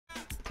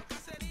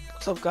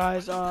What's up,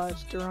 guys?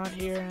 It's Durant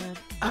here, and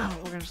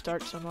we're gonna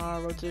start some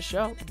Road to the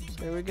Show.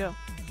 So here we go.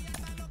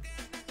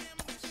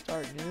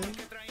 Start new.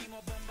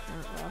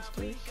 Current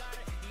rosters.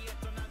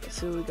 Let's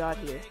see what we got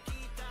here.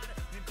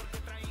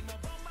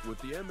 With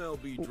the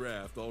MLB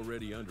draft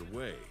already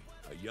underway,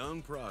 a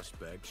young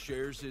prospect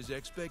shares his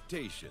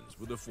expectations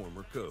with a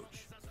former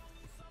coach.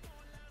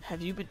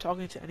 Have you been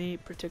talking to any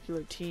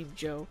particular team,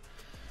 Joe?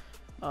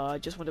 I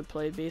just want to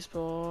play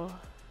baseball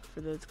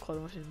for the club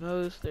I want to the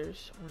most.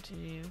 There's one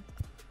team.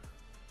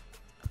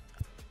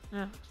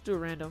 Yeah, let's do a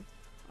random.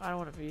 I don't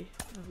want to be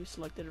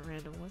selected a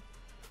random one.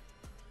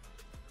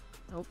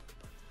 Nope.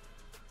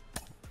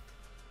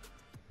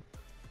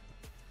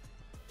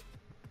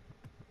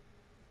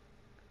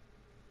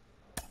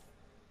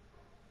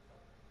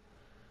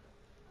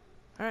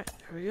 Alright,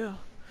 here we go.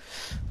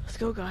 Let's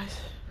go, guys.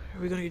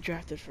 Are we gonna get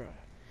drafted for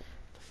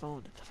the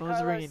phone? The phone's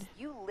Carlos, ringing.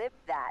 you lived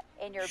that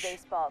in your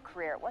baseball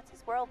career. What's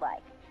his world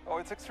like? Oh,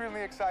 it's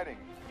extremely exciting.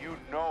 You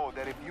know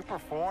that if you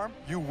perform,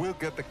 you will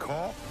get the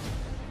call.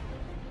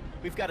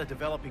 We've got a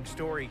developing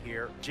story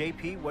here.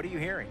 JP, what are you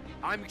hearing?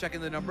 I'm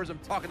checking the numbers, I'm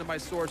talking to my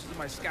sources and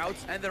my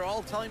scouts, and they're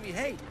all telling me,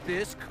 hey,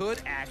 this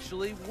could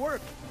actually work.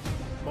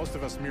 Most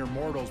of us mere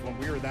mortals, when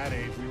we were that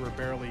age, we were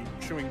barely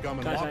chewing gum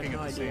and Guys, walking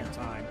I have at the no same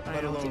time, I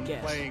let don't know what to alone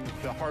guess. playing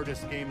the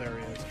hardest game there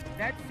is.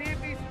 Let's see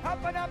if he's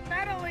pumping up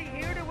mentally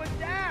here to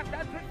adapt.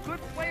 That's what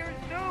good players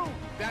do.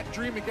 That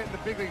dream of getting the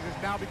big leagues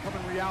is now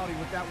becoming reality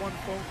with that one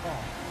phone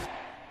call.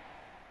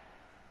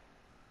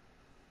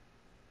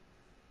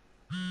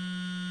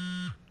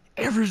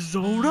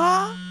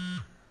 Arizona?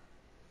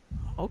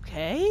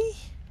 Okay.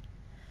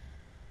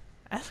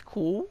 That's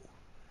cool.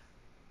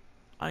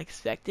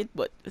 Unexpected,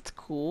 but it's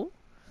cool.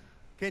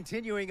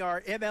 Continuing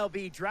our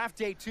MLB Draft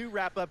Day 2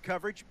 wrap-up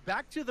coverage,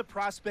 back to the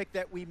prospect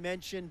that we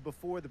mentioned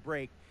before the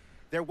break.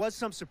 There was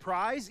some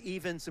surprise,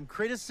 even some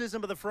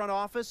criticism of the front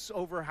office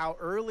over how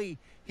early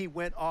he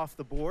went off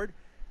the board.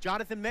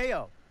 Jonathan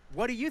Mayo,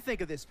 what do you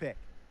think of this pick?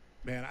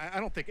 Man, I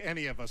don't think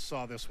any of us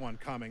saw this one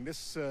coming.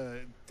 This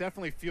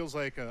definitely feels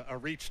like a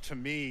reach to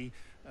me.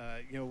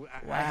 I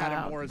had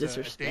him more as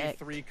a day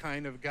 3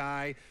 kind of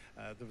guy.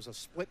 There was a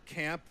split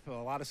camp. A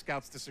lot of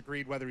scouts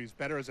disagreed whether he's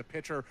better as a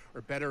pitcher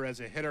or better as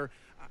a hitter.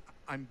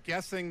 I'm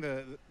guessing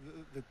the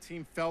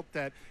team felt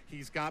that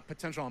he's got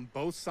potential on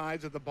both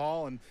sides of the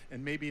ball, and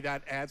maybe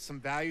that adds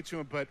some value to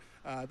him. But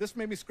this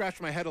made me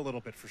scratch my head a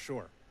little bit for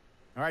sure.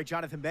 All right,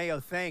 Jonathan Mayo,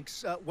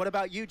 thanks. What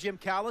about you, Jim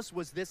Callis?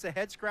 Was this a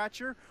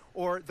head-scratcher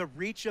or the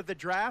reach of the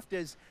draft,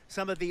 as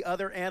some of the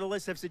other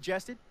analysts have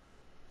suggested?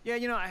 Yeah,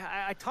 you know,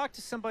 I talked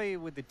to somebody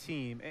with the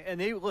team, and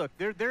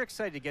they're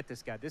excited to get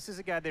this guy. This is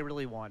a guy they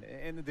really want.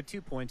 And the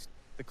 2 points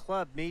the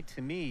club made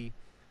to me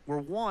were,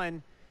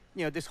 one,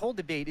 you know, this whole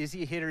debate, is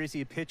he a hitter, is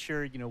he a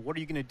pitcher, you know, what are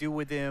you going to do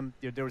with him?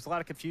 There was a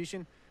lot of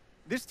confusion.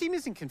 This team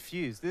isn't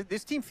confused.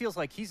 This team feels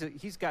like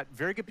he's got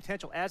very good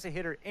potential as a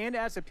hitter and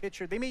as a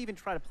pitcher. They may even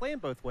try to play him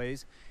both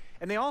ways.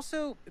 And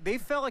they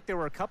felt like there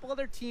were a couple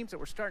other teams that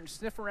were starting to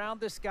sniff around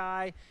this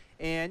guy.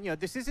 And, you know,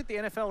 this isn't the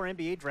NFL or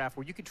NBA draft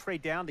where you can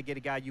trade down to get a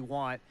guy you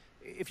want.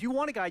 If you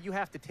want a guy, you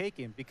have to take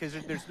him because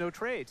there's no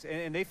trades.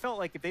 And they felt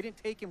like if they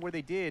didn't take him where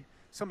they did,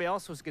 somebody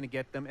else was going to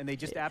get them, and they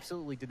just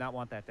absolutely did not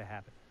want that to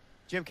happen.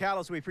 Jim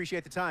Callis, we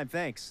appreciate the time.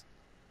 Thanks.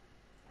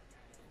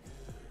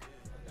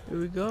 Here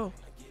we go.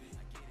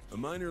 A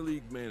minor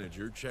league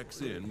manager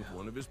checks in with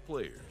one of his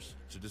players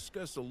to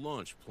discuss a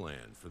launch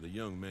plan for the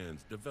young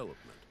man's development.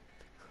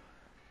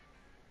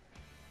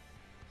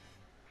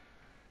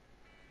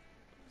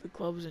 The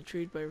club was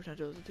intrigued by your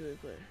potential as a two-way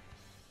player.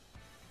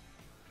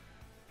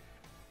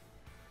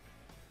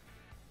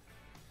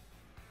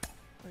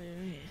 What do you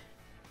mean?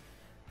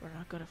 We're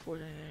not going to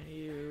force anything on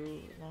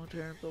you long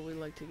term, but we'd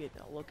like to get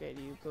a look at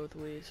you both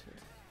ways.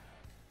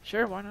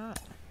 Sure, why not?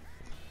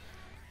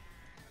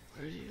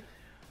 Where's you?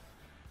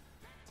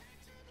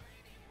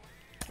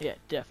 Yeah,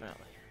 definitely.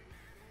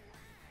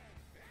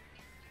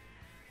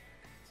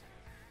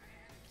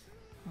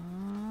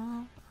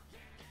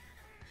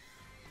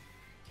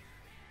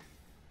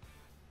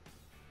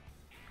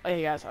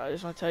 Hey guys, I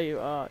just want to tell you,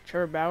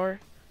 Trevor Bauer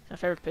is my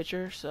favorite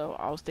pitcher, so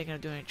I was thinking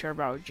of doing Trevor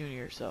Bauer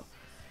Jr., so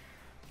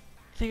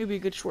I think it'd be a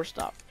good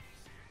shortstop.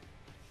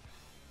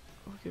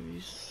 I'll give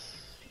you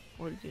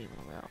what game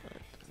about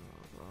it.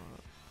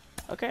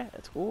 Okay,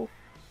 that's cool.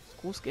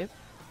 Cool skip.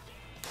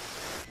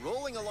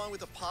 Rolling along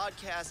with the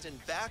podcast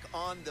and back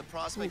on the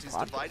prospect who's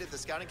divided the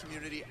scouting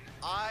community,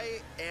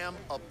 I am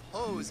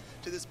opposed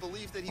to this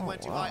belief that he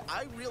went too high.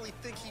 I really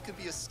think he could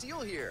be a steal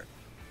here.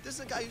 This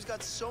is a guy who's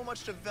got so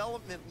much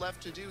development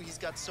left to do. He's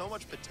got so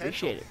much potential.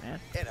 Appreciate it, man.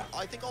 And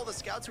I think all the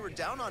scouts who are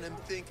down on him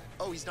think,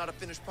 oh, he's not a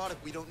finished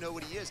product. We don't know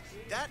what he is.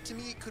 That, to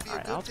me, could be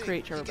a good thing.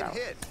 He can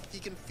hit. He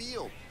can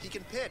field. He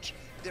can pitch.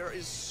 There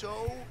is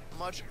so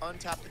much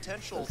untapped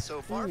potential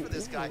so far for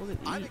this guy.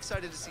 I'm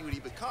excited to see what he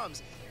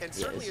becomes. And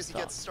certainly as he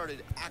gets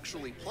started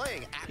actually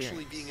playing,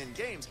 actually being in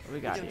games,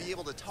 we're going to be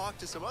able to talk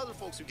to some other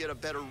folks who get a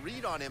better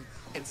read on him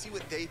and see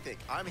what they think.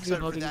 I'm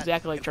excited for that.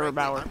 Exactly like Trevor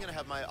Bauer. I'm going to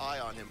have my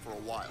eye on him for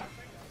a while.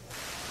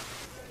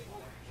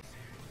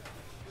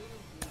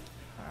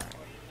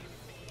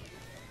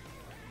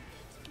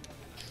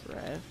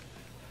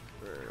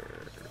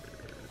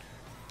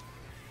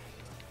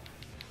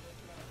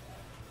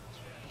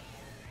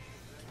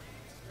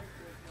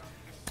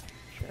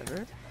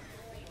 Trevor.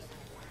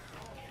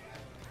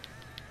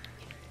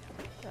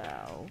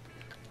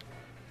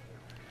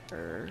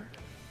 Bauer.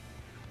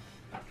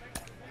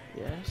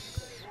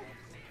 Yes.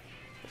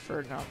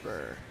 Preferred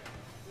number.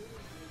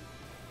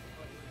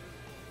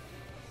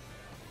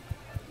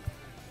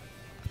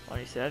 Oh,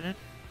 you said it?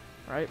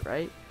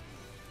 Right.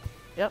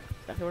 Yep,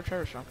 exactly where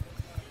Trevor's from.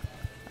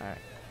 Alright.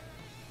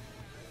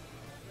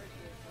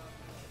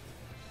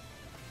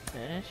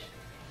 Finish.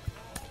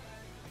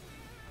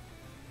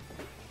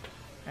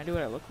 Can I do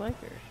what I look like,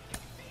 or?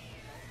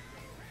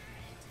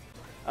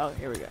 Oh,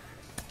 here we go.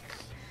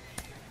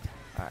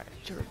 Alright,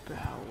 Trevor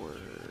Bauer.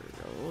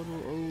 A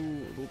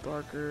little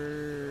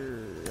darker.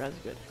 That's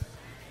good.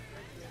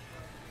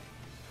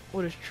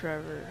 What is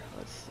Trevor?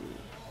 Let's see.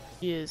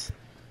 He is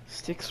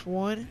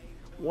 6'1",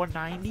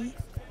 190.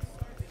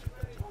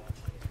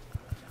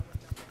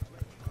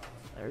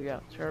 There we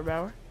go. Trevor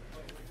Bauer.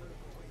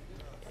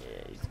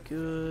 Yeah, he's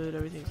good.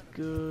 Everything's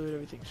good.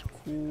 Everything's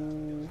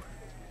cool.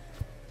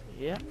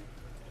 Yeah.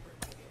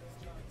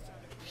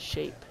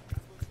 Shape.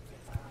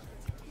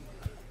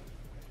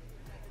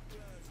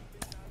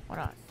 Why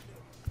not?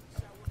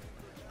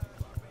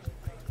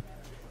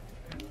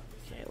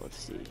 Okay, let's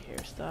see.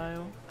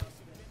 Hairstyle.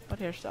 What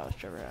hairstyle does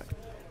Trevor have?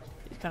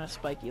 He's kind of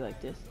spiky like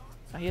this.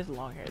 Oh, he has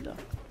long hair though.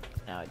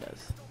 Now he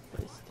does.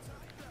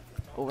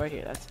 Oh, right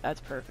here.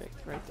 That's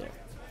perfect. Right there.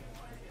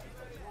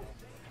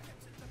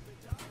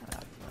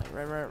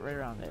 Right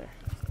around there.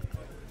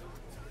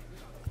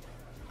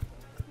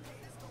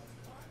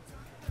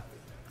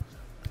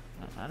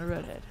 No, not a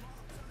redhead.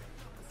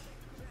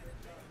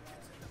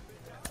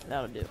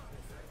 That'll do.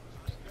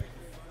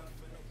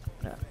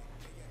 No.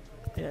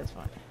 Yeah, that's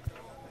fine.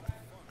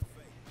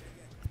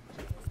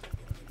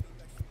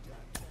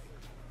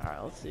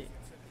 Alright, let's see.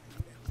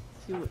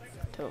 Let's see what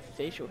type of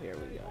facial hair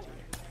we got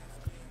here.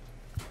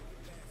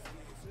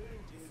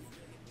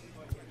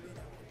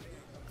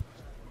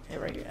 Yeah,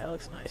 right here. That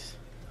looks nice.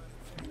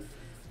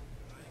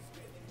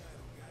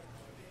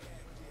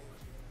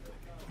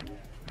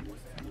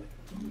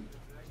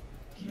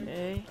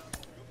 Okay.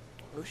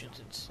 Motions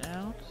and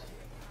sounds.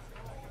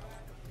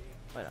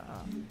 Wait,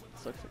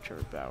 let's look for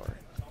Trevor Bauer.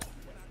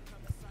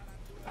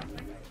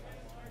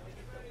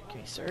 Can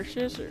we search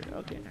this, or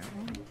okay, never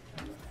mind.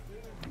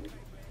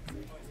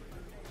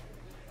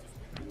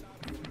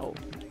 Oh,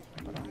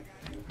 hold on.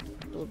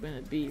 A little bit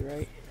of B,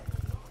 right?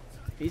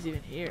 If he's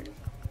even here.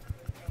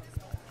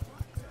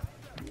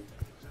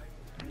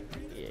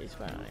 Yeah, he's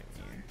probably not even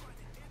here.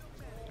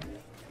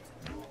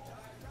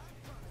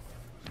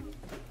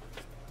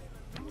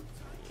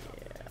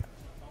 Yeah.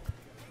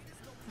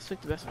 Let's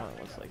pick the best one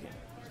that looks like it.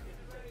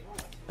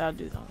 That'll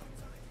do them.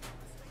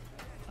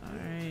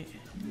 Alright.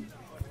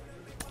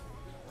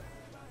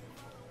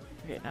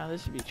 Okay, now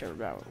this should be Trevor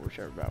Bauer. Where's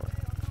Trevor Bauer?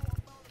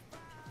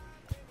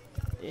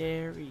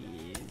 There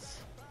he is.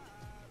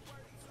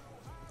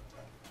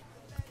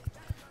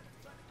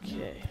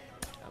 Okay.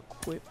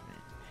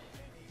 Equipment.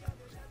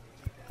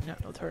 No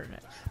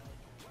turtlenecks.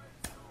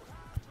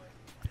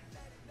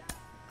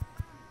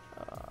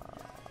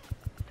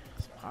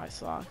 Some high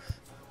socks.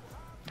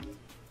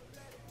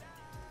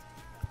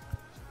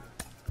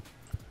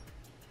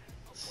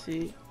 Let's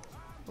see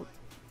what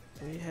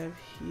we have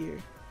here.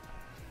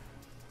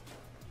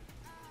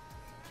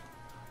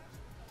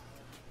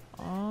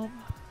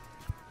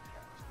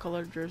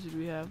 Color jersey do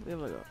we have? We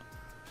have like a.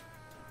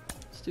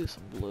 Let's do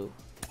some blue.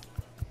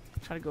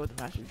 Try to go with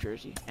the Masters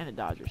jersey and the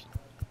Dodgers.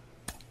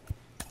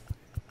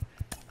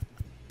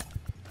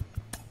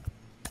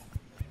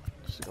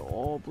 Just go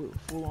all blue,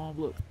 full on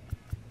blue.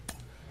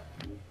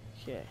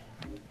 Okay.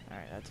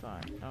 Alright, that's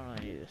fine. I don't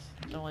really need this.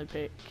 Don't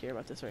really care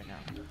about this right now.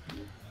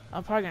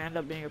 I'm probably gonna end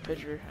up being a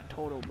pitcher in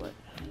total, but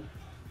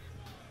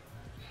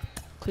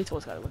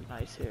Cleato's gotta look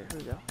nice here. Here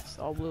we go. It's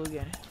all blue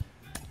again.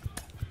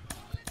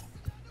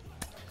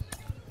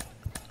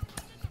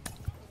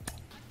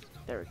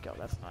 There we go,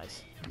 that's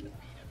nice.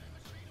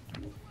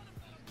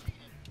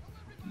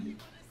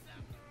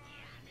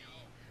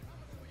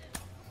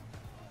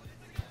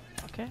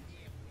 Okay.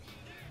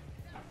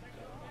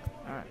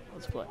 Alright,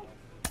 let's play.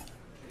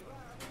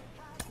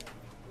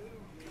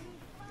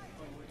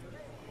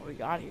 What we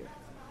got here?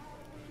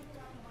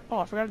 Oh,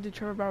 I forgot to do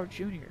Trevor Bauer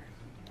Jr.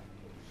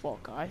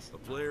 Fuck, guys. A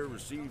player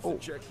receives a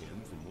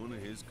check-in from one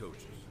of his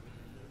coaches.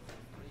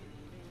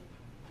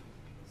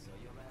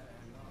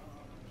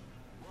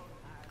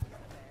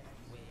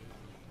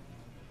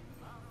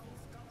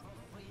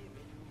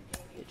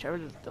 Trevor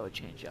doesn't throw a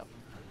change up.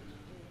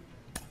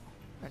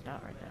 Right now,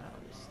 at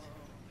least.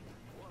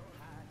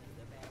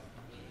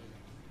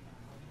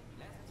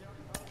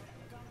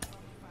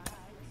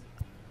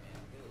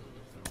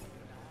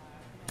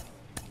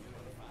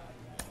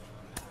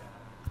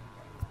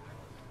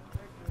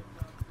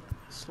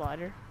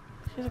 Slider?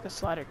 She's like a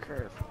slider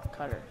curve.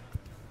 Cutter.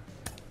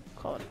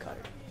 Call it a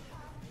cutter.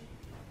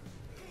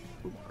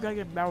 We gotta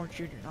get Bauer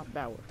Jr., not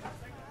Bauer.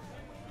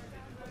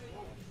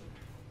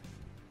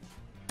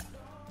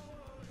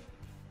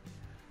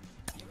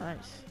 Nice.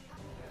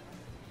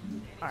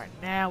 Alright,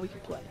 now we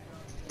can play.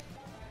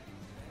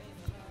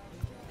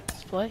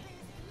 Let's play.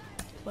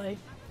 Let's play.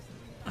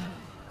 Okay.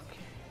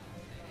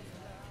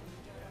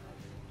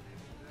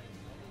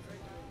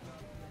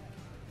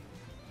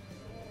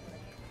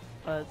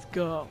 Let's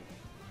go.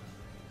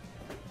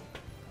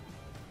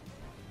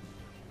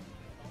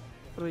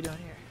 What are we doing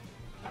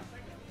here?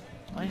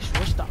 Nice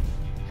shortstop.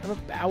 Trevor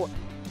Bauer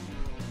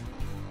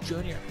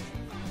Jr.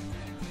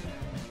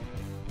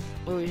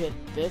 What do we hit?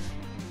 5th?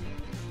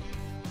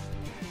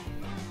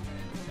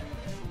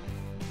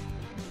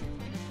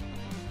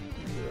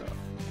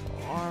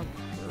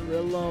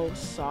 Amarillo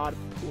Sod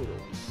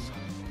Poodles.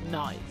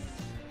 Nice.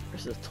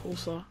 Versus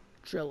Tulsa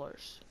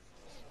Drillers.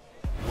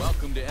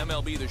 Welcome to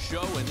MLB The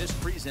Show and this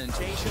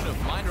presentation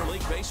of minor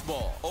league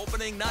baseball.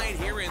 Opening night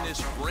here in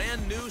this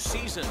brand new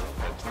season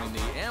between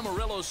the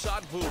Amarillo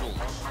Sod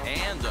Poodles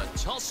and the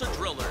Tulsa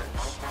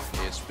Drillers.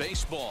 It's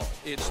baseball,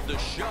 it's the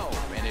show,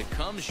 and it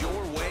comes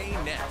your way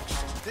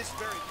next.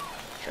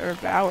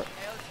 Trevor Bauer.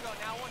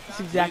 That's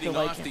exactly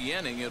Leading like off him. the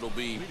inning, it'll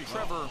be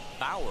Trevor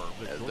Bauer.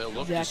 They'll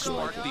look to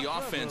spark the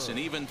offense and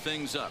even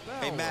things up.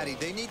 Hey, Matty,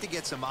 they need to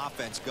get some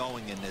offense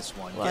going in this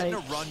one. Like, getting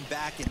a run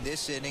back in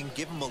this inning,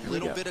 give them a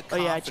little bit of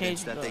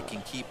confidence that they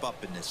can keep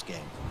up in this game.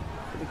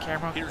 The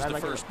camera. Here's I the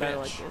like first it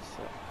better pitch. like this.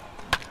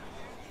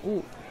 So.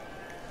 Ooh.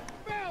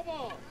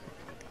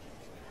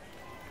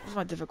 What's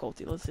my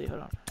difficulty? Let's see.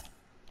 Hold on.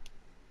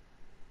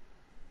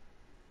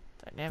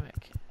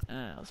 Dynamic.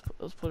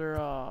 Let's put her.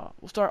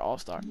 We'll start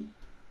All-Star.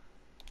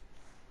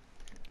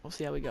 We'll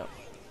see how we go.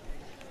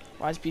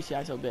 Why is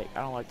PCI so big?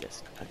 I don't like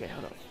this. Okay,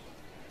 hold up.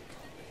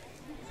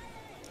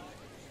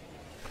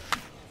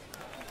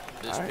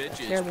 This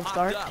pitch is terrible popped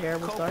start. up.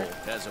 Terrible start.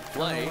 Has a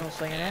play,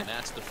 and and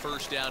that's the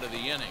first out of the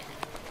inning.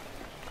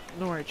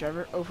 Don't worry,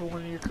 Trevor. 0 for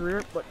 1 in your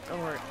career, but don't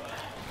worry.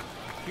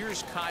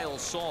 Here's Kyle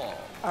Saul.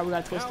 Alright, we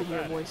gotta twist it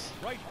here, boys.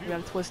 We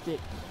gotta twist it.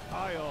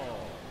 Kyle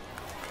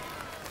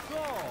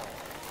Saul.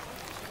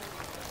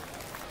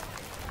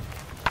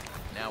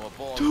 Now a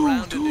ball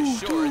grounded to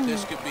short.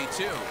 This could be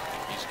 2.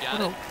 He's got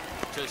it.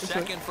 To Yes,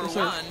 second sir. for Yes,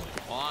 sir. 1.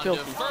 On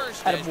Filthy. to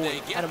first Atta as boy. they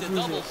get Atta the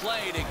bruises. double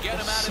play to get him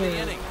Yes, out of the sir.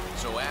 inning.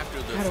 So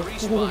after the Atta 3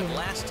 boy. spot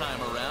last time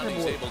around, Atta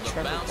he's boy. able to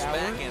Trevor bounce Bauer.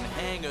 back and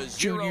hang a 0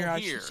 Junior, I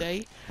here. should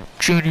say.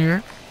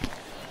 Junior.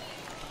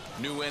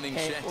 New inning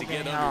Okay, set we're to get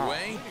getting,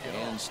 underway.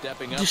 And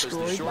stepping up is the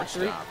destroyed by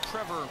 3. shortstop,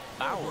 Trevor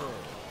Bauer.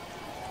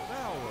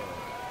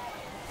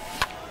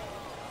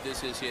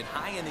 This is hit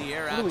high in the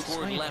air What are out we toward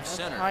swinging? left That's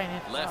center. high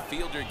and Left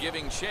fielder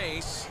giving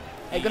chase.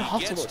 Hey, good He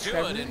hustle, gets to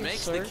Trevor. it and Yes,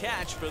 makes sir. the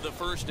catch for the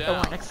first Don't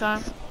worry, down. next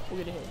time we'll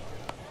get a hit.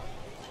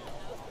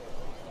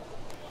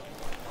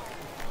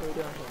 What are we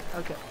doing here?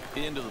 Okay.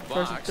 Into the First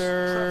box. and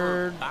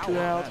third, Trevor 2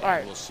 Bauer. outs. All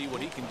right. We'll see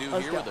what he can do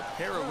Let's here go. with a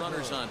pair of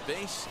runners on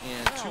base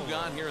and 2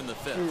 gone here in the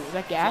 5th. Ooh, is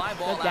that gap? Fly Is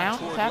ball that down? out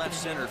toward What's left happening?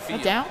 center Is that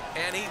field. down?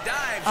 And he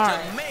dives All to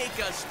right. make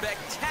a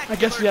spectacular I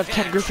guess we have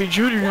Ken catch. Griffey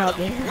Jr. out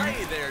What a there.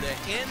 play there to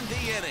end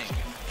the inning.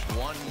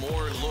 One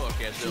more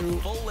look at the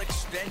full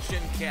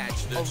extension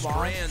catch that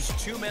strands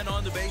 2 men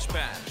on the base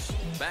paths.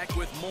 Back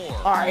with more.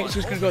 All right, so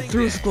he's gonna go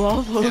through his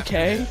glove.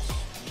 Okay.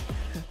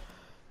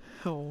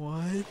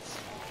 What?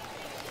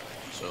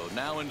 So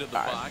now into the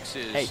box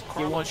is Hey,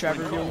 you won,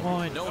 Trevor. You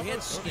won. No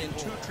hits in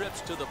 2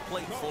 trips to the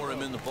plate for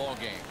him in the ball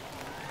game.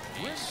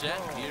 He's set.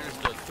 Here's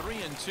the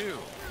 3-2.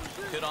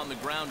 Hit on the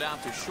ground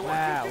out to short.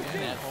 Wow.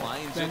 And that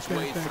finds its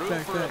way through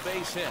for a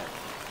base hit.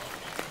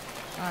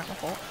 All right, my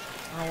fault.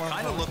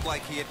 Kind of looked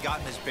like he had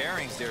gotten his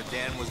bearings there.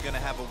 Dan was going to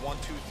have a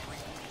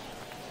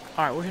 1-2-3.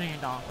 All right, we're hitting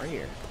it on right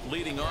here.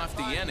 Leading off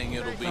the inning,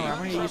 it'll be I'm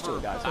gonna get used to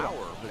it, guys. Hold on.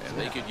 Bauer, and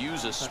they could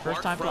use a spark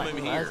First time from playing.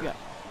 him Let's here.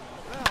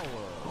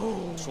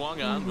 go.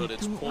 Swung on, but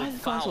it's Why pulled is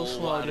it going foul so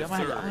slow, out dude? of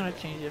I'm third. gonna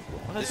change it.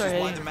 When I This start is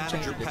why hitting, the I'm manager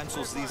changing it.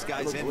 pencils these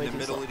guys Look in way the too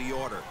middle slow. of the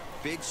order.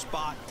 Big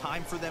spot.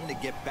 Time for them to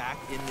get back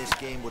in this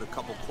game with a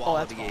couple Oh,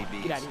 that's quality gone.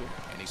 ABs. Get out of here.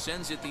 And he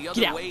sends it the Get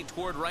other out. way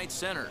toward right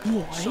center.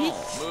 What?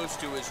 Saul moves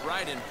to his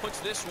right and puts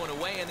this one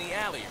away in the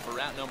alley for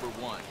out number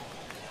 1.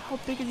 How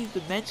big are these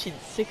dimensions?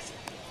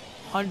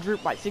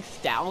 600 by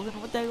 6,000?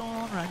 What the hell going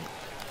on right here?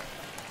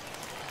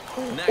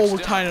 Oh, we're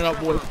tying it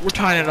up, boys. We're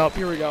tying it up.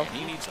 Here we go.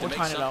 He needs to We're make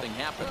tying it up.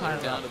 something happen. We're tying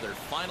They're it down up. to their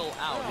final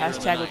out here in the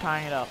Hashtag we're ninth.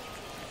 tying it up.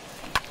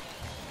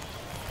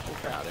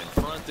 Out in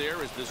front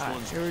there as this All right,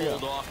 one's here we go.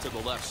 pulled off to the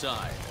left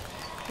side.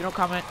 If you don't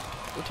comment,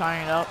 we're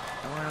tying it up,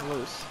 and we're gonna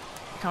lose.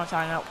 If you comment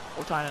tying it up,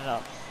 we're tying it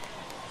up.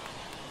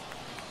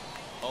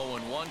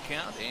 0-1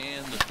 count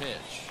and the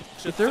pitch.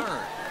 To Get through?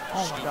 third.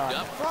 Oh my God.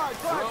 Up,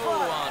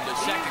 throw on to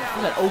second.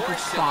 Is that 0 for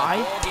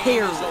 5?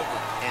 Terrible.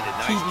 And a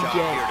nice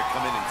TVJ. job here to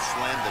come in and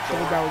slam the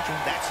Trevor door. Bauer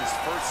Jr. That's his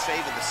first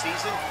save of the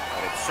season,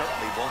 but it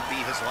certainly won't be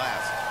his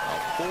last. A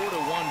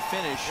 4-1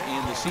 finish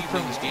in this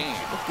evening's game.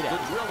 get The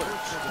out.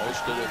 Drillers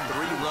posted a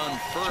 3-run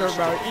first Trevor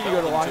Bauer, you need to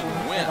go to to locker the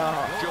room win.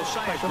 and,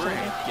 Josiah Josiah Gray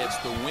Gray. gets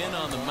the win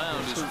on the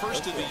mound, his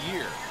first of the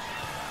year.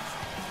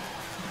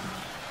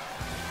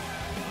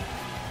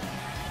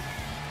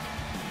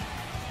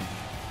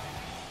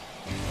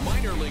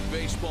 Minor League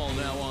Baseball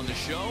now on the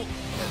show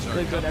as our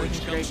Good, coverage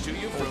everything's comes great.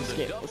 to you from Let's the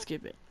skip. Let's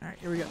skip it. All right,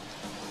 here we go.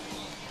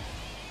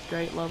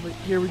 great, lovely.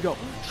 Here we go.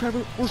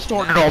 Trevor, we're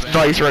starting off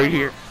nice right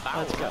here.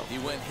 Let's go. He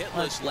went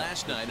hitless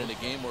last night in a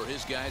game where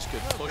his guys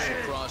could push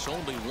across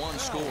only one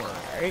score.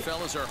 Right.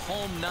 Fellas are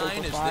home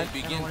 9 as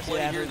they begin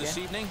play here this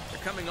evening. They're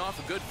coming off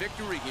a good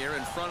victory here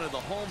in front of the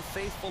home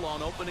faithful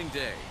on opening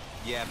day.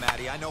 Yeah,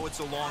 Matty, I know it's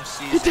a long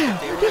season. Get down.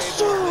 Yes,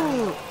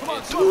 sir.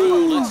 It's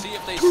through. Let's see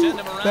if they send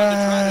him around to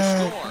try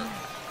to score.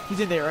 He's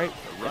in there, right?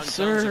 Yes,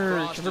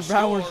 sir. Trevor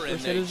Bauer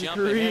first hit his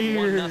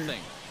career.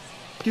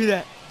 Do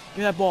that. Give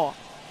me that ball.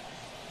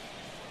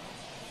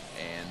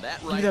 And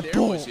that right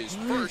there was his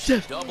first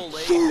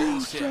double-A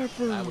base hit.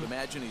 I would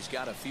imagine he's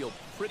got to feel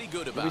pretty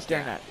good about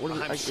that.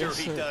 I'm sure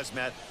he does,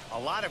 Matt. A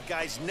lot of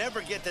guys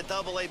never get to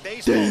double-A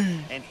baseball.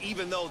 And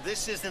even though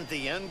this isn't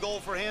the end goal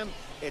for him,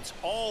 it's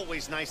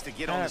always nice to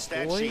get on the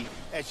stat sheet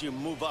as you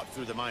move up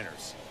through the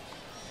minors.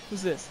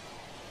 Who's this?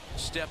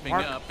 Stepping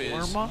up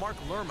is Mark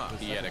Lerma.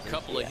 He had a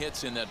couple of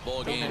hits in that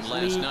ball game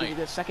last night. Did a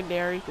good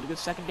secondary. Did a good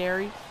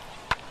secondary.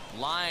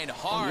 Line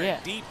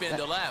hard, deep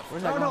into left.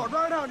 Right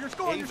on, you're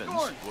scoring,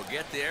 Evans will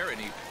get there, and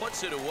he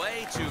puts it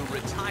away to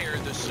retire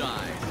the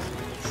side.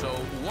 So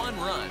 1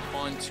 run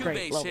on 2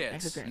 base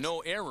hits,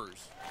 no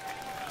errors.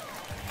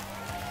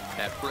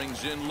 That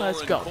brings in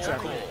Lauren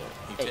Cole.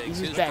 He takes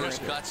his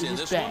first cuts in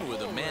this one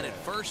with a man at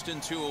first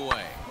and 2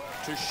 away.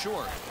 To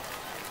short.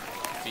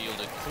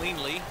 Fielded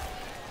cleanly.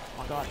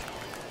 Oh my God.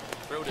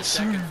 Throw to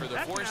second for the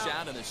force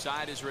out, and the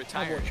side is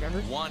retired.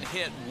 1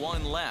 hit,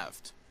 1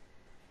 left.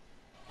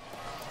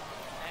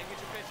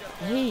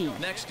 Hey.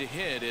 Next to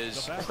hit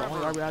is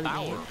Trevor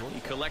Bauer. He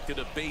collected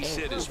a base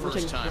hit his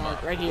first time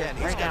up. Right here, and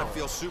he's got to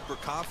feel super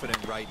confident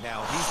right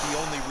now. He's the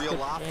only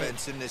real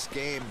offense in this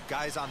game.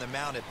 Guys on the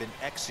mound have been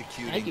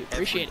executing. Thank you,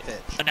 appreciate every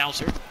it. pitch.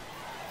 Announcer.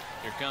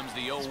 Here comes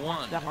the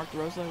 0-1. Is that Mark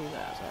DeRosa? Who's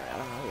that? Sorry, I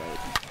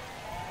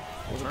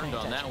don't know. Turned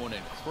on that one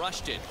and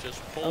crushed it.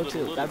 Just pulled it a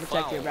little gotta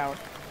protect foul. your Bauer.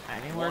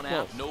 Anywhere One close.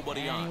 out,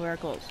 nobody on. Anywhere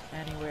close.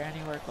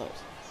 Anywhere close.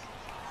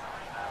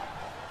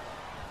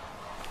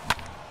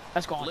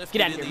 Let's go on.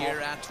 Get out of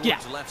here, Get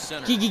out. Left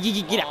center.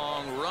 Get out.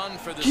 Long run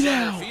for the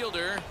center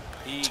fielder.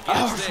 He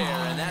gets there,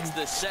 and that's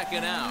the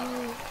second out.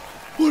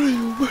 What are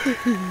you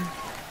doing?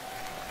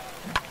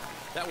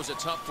 That was a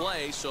tough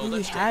play, so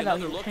let's take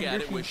another look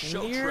at it with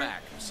show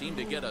track. Seemed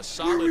to get a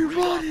solid read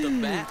off the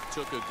bat,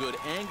 took a good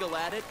angle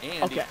at it,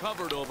 and he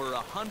covered over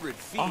 100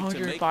 feet to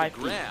make the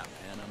grab.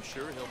 And I'm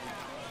sure he'll be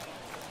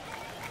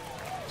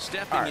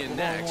stepping in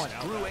next.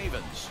 Drew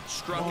Evans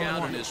struck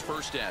out in his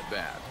first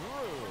at-bat.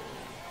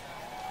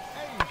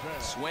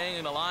 Swing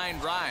and a line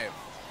drive.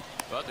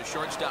 But the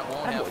shortstop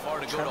won't have far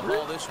to go to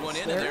haul this one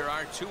in, and there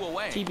are 2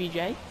 away.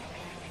 TBJ.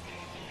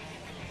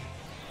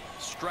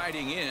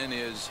 Striding in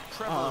is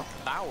Trevor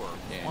Bauer.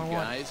 And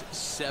guys,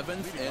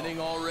 7th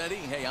inning already.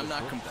 Hey, I'm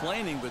not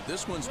complaining, but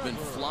this one's been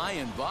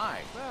flying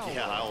by.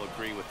 Yeah, I'll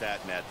agree with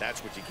that, Matt.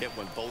 That's what you get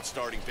when both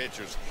starting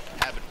pitchers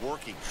have it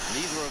working.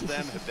 Neither of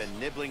them have been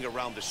nibbling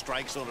around the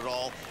strike zone at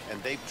all,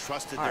 and they've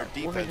trusted their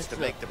defense to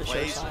make the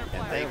plays,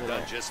 and they've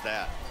done just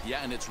that.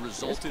 Yeah, and it's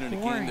resulted in a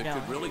game that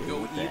could really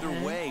go either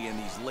way in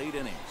these late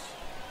innings.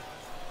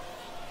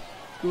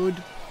 Good.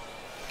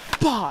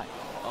 Bye.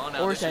 Oh,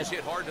 now this is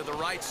hit hard to the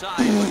right side.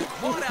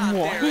 Caught out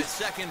there at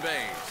second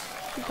base.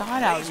 He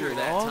got out here,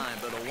 that time,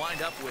 but it'll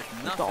wind up with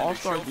nothing to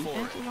show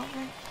for it.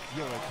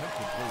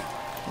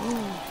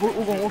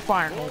 We're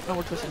firing. No,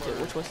 we're twisting it.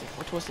 We're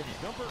twisting it.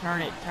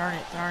 Turn it.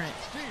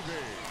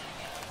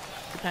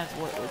 Depends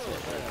what was it.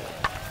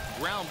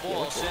 Ground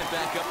ball sent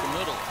back up the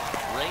middle.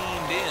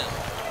 Reined in.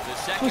 The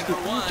second for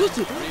 1. Let's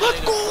go.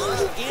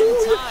 In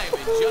time,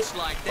 and just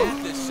like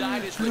that, the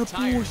side is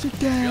retired. Sit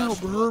down,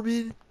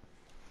 Birdman.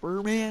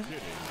 Oh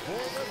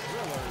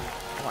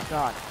my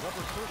God.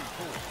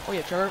 Oh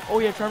yeah,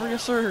 Trevor.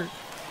 Yes, sir.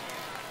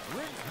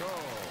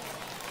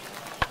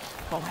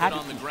 Oh, happy.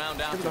 On the ground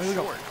out here we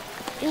go.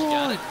 He's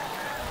got it.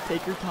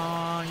 Take your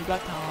time. You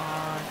got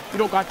time. You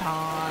don't got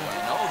time.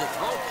 No, the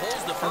throw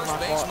pulls the first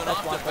baseman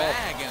off the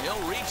bag, and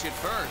he'll reach it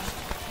first.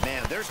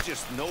 Man, there's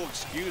just no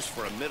excuse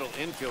for a middle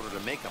infielder to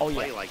make a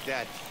play like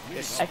that,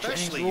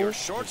 especially your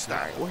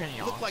shortstop.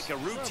 Looked like a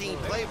routine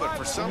play, but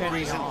for some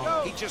reason,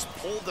 he just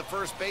pulled the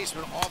first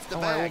baseman off the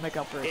bag.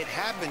 It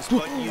happens,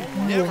 but you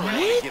never want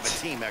to give a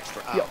team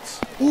extra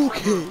outs.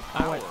 Okay.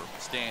 Bauer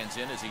stands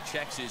in as he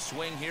checks his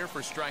swing here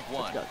for strike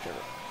 1.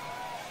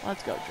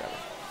 Let's go, Trevor.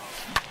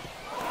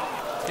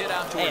 Hit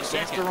out towards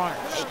second. The runner.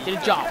 Hey, did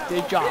a job.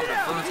 Gets him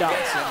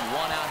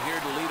 1 out here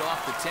to lead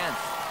off the 10th.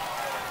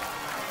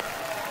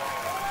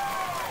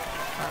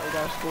 Alright, we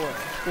gotta score.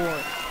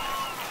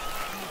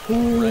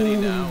 Ready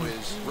now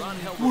is Ron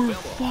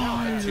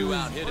Helberfellow. A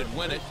 2-out hit and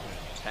win it.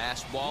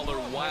 Pass ball or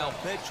wild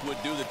pitch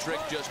would do the trick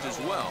just as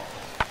well.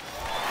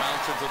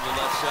 Bouncer to the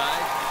left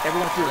side.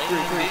 Everyone through. 3.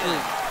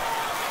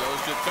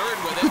 Goes to third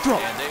with it. Good throw.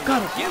 And they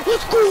Got will it. get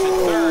Let's the first and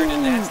go. third,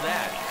 and that's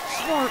that.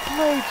 Smart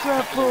play,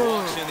 Trevor.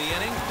 Walks in the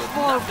inning, but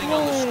nothing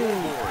on the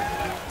scoreboard.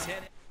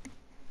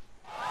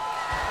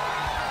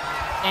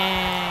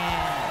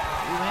 And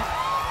we went.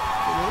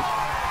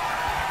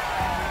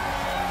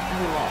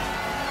 We lost.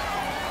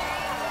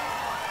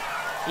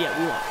 Yeah,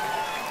 we lost.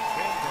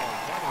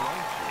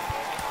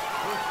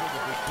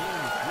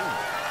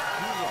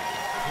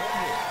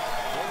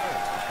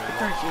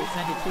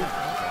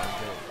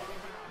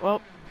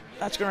 Well,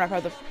 that's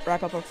gonna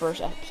wrap up our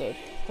first episode.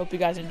 Hope you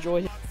guys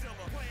enjoyed it.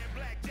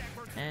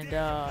 And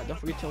don't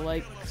forget to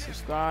like,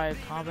 subscribe,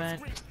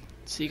 comment.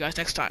 See you guys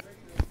next time.